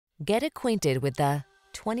Get acquainted with the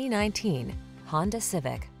 2019 Honda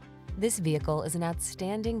Civic. This vehicle is an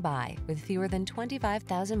outstanding buy with fewer than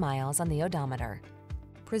 25,000 miles on the odometer.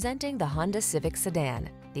 Presenting the Honda Civic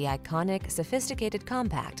sedan, the iconic, sophisticated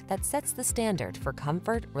compact that sets the standard for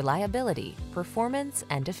comfort, reliability, performance,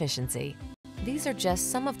 and efficiency. These are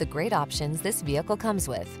just some of the great options this vehicle comes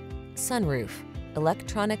with: sunroof,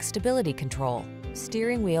 electronic stability control,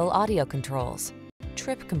 steering wheel audio controls,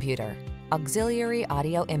 trip computer, auxiliary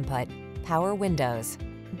audio input, power windows,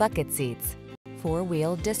 bucket seats,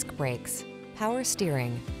 four-wheel disc brakes, power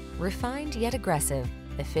steering. Refined yet aggressive,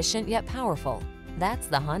 efficient yet powerful. That's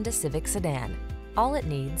the Honda Civic sedan. All it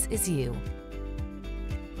needs is you.